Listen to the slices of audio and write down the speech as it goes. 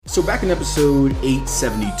So back in episode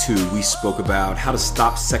 872, we spoke about how to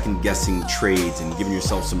stop second-guessing trades and giving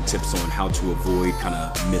yourself some tips on how to avoid kind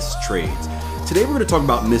of missed trades. Today we're going to talk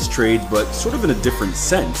about missed trades, but sort of in a different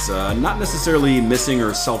sense. Not necessarily missing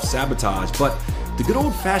or self-sabotage, but the good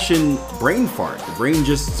old-fashioned brain fart. The brain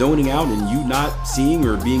just zoning out and you not seeing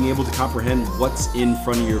or being able to comprehend what's in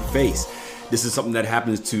front of your face. This is something that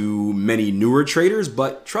happens to many newer traders,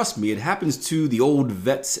 but trust me, it happens to the old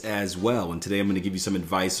vets as well. And today I'm going to give you some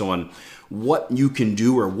advice on what you can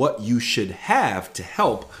do or what you should have to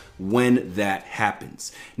help when that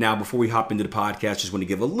happens. Now, before we hop into the podcast, just want to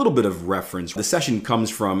give a little bit of reference. The session comes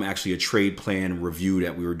from actually a trade plan review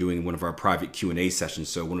that we were doing in one of our private Q&A sessions.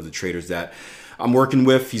 So one of the traders that I'm working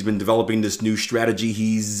with, he's been developing this new strategy.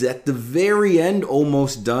 He's at the very end,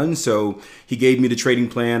 almost done. So he gave me the trading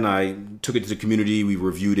plan. I took it to the community. We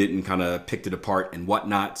reviewed it and kind of picked it apart and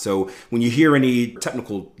whatnot. So when you hear any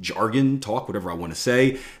technical jargon talk, whatever I want to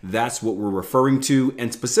say, that's what we're referring to.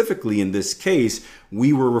 And specifically in this case,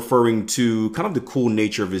 we were referring to kind of the cool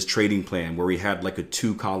nature of his trading plan, where he had like a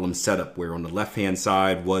 2-column setup where on the left-hand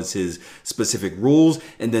side was his specific rules,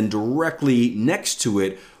 and then directly next to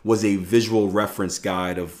it was a visual reference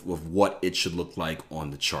guide of what it should look like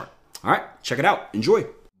on the chart. All right, check it out. Enjoy.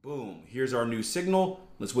 Boom. Here's our new signal.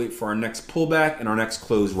 Let's wait for our next pullback and our next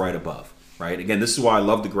close right above, right? Again, this is why I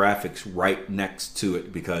love the graphics right next to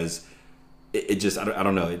it, because it just, I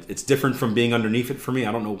don't know. It's different from being underneath it for me.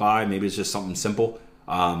 I don't know why. Maybe it's just something simple.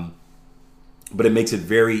 But it makes it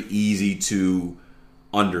very easy to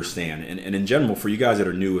understand. And in general, for you guys that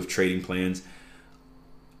are new with trading plans,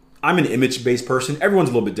 I'm an image-based person. Everyone's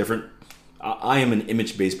a little bit different. I am an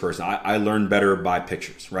image-based person. I learn better by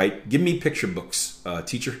pictures, right? Give me picture books,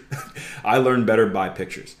 teacher. I learn better by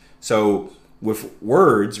pictures. So with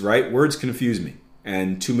words, right? Words confuse me.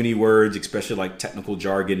 And too many words, especially like technical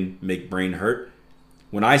jargon, make brain hurt.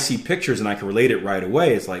 When I see pictures and I can relate it right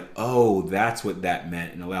away, it's like, oh, that's what that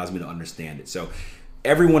meant, and it allows me to understand it. So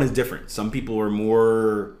everyone is different. Some people are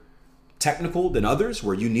more technical than others,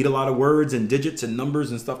 where you need a lot of words and digits and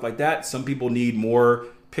numbers and stuff like that. Some people need more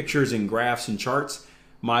pictures and graphs and charts.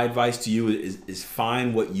 My advice to you is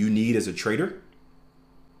find what you need as a trader,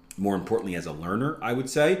 more importantly as a learner, I would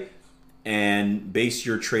say, and base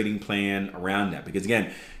your trading plan around that. Because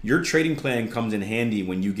again, your trading plan comes in handy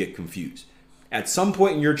when you get confused. At some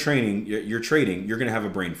point in your trading, you're going to have a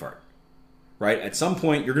brain fart, right? At some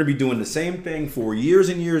point, you're going to be doing the same thing for years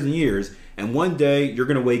and years and years. And one day you're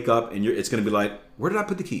going to wake up and it's going to be like, where did I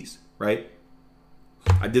put the keys, right?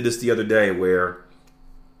 I did this the other day where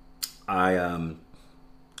I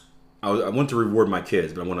want to reward my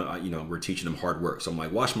kids, but I want to, we're teaching them hard work. So I'm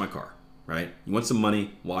like, wash my car, right? You want some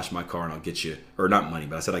money, wash my car and I'll get you, or not money,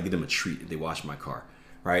 but I said I'd give them a treat if they wash my car,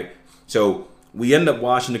 right? So we end up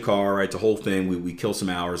washing the car, right? The whole thing, we kill some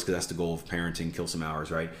hours, because that's the goal of parenting, kill some hours,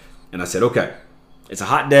 right? And I said, okay, it's a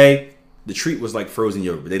hot day. The treat was like frozen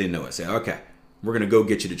yogurt, but they didn't know it. I said, okay, we're going to go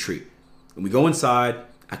get you the treat. And we go inside.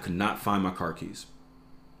 I could not find my car keys.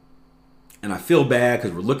 And I feel bad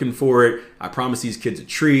because we're looking for it. I promised these kids a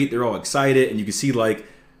treat. They're all excited. And you can see like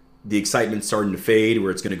the excitement starting to fade,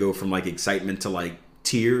 where it's going to go from like excitement to like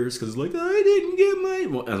tears, because it's like, I didn't get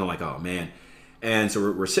mine. And I'm like, oh, man. And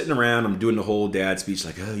so we're sitting around. I'm doing the whole dad speech,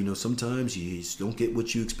 like, oh, sometimes you just don't get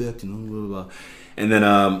what you expect, and blah, blah, blah. And then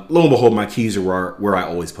lo and behold, my keys are where I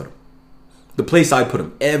always put them. The place I put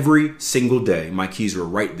them every single day, my keys were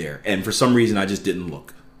right there. And for some reason, I just didn't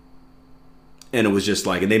look. And it was just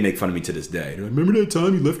like, and they make fun of me to this day. Like, remember that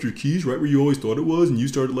time you left your keys right where you always thought it was, and you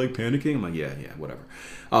started like panicking? I'm like, yeah, whatever.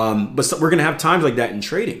 But we're going to have times like that in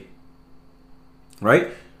trading, right?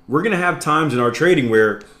 We're going to have times in our trading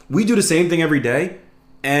where we do the same thing every day,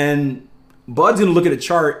 and Bud's going to look at a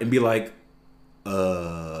chart and be like,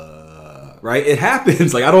 right? It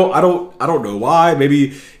happens. Like, I don't know why.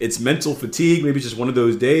 Maybe it's mental fatigue. Maybe it's just one of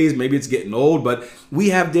those days. Maybe it's getting old. But we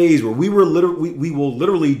have days where we will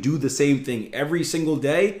literally do the same thing every single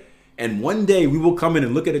day. And one day we will come in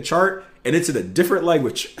and look at a chart, and it's in a different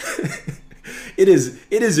language. It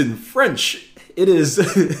is in French. It is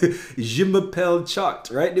Je m'appelle chart,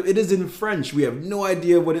 right? It is in French. We have no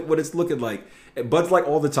idea what it's looking like. Bud's like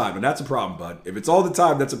all the time, and that's a problem, Bud. If it's all the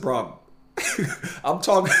time, that's a problem. I'm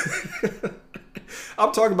talking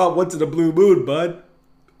about once in a blue moon, Bud.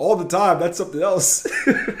 All the time, that's something else.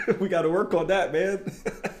 We got to work on that, man.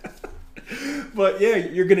 But yeah,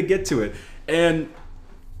 you're gonna get to it. And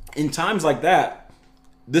in times like that,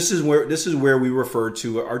 this is where we refer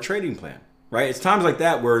to our trading plan, right? It's times like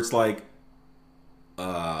that where it's like,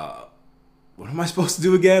 what am I supposed to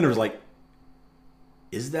do again? Or it's like,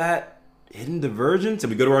 is that hidden divergence?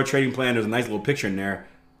 And we go to our trading plan. There's a nice little picture in there.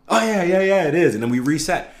 Oh yeah, it is. And then we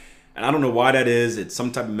reset. And I don't know why that is. It's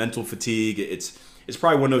some type of mental fatigue. It's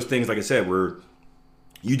probably one of those things, like I said, where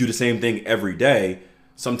you do the same thing every day.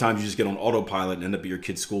 Sometimes you just get on autopilot and end up at your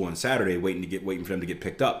kid's school on Saturday waiting for them to get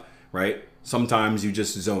picked up, right? Sometimes you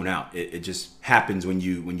just zone out. It just happens when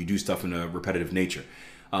you do stuff in a repetitive nature.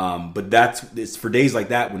 But it's for days like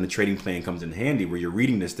that when the trading plan comes in handy, where you're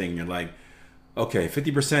reading this thing and you're like, okay,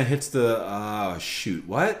 50% hits the, shoot,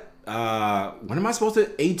 what? When am I supposed to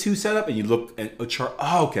A2 setup? And you look at a chart,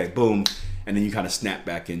 oh, okay, boom. And then you kind of snap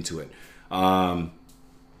back into it.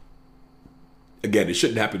 Again, it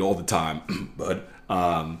shouldn't happen all the time, but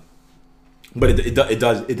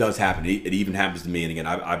it does happen. It even happens to me. And again,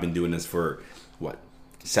 I've been doing this for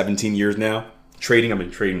 17 years now. Trading, I've been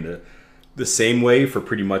trading the same way for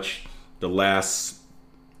pretty much the last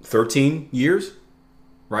 13 years,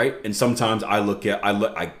 right? And sometimes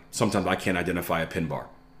sometimes I can't identify a pin bar.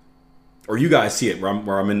 Or you guys see it where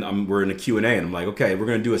we're in a Q&A and I'm like, okay, we're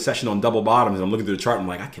gonna do a session on double bottoms. And I'm looking through the chart and I'm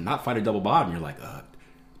like, I cannot find a double bottom. You're like,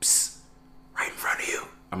 psst, right in front of you.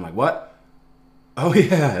 I'm like, what? Oh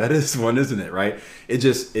yeah, that is one, isn't it? Right? It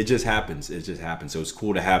just happens. It just happens. So it's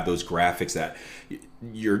cool to have those graphics that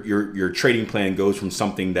your trading plan goes from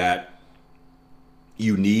something that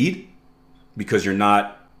you need because you're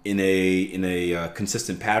not in a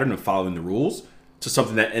consistent pattern of following the rules to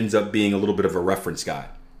something that ends up being a little bit of a reference guide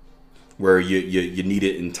where you need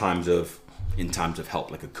it in times of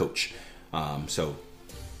help, like a coach. So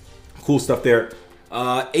cool stuff there.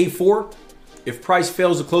 A4, if price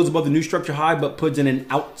fails to close above the new structure high but puts in an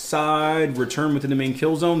outside return within the main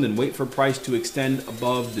kill zone, then wait for price to extend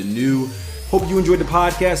above the new. Hope you enjoyed the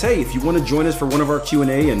podcast. Hey, if you want to join us for one of our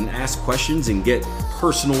Q&A and ask questions and get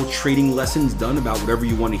personal trading lessons done about whatever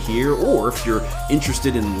you want to hear, or if you're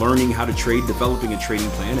interested in learning how to trade, developing a trading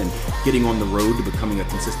plan, and getting on the road to becoming a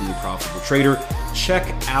consistently profitable trader, check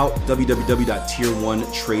out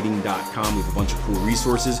www.tier1trading.com. We have a bunch of cool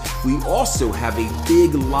resources. We also have a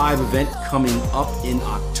big live event coming up in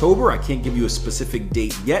October. I can't give you a specific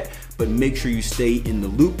date yet, but make sure you stay in the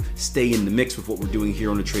loop, stay in the mix with what we're doing here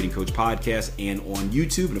on the Trading Coach Podcast and on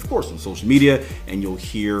YouTube, and of course on social media, and you'll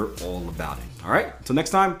hear all about it. All right, until next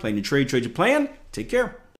time, plan your trade your plan. Take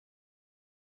care.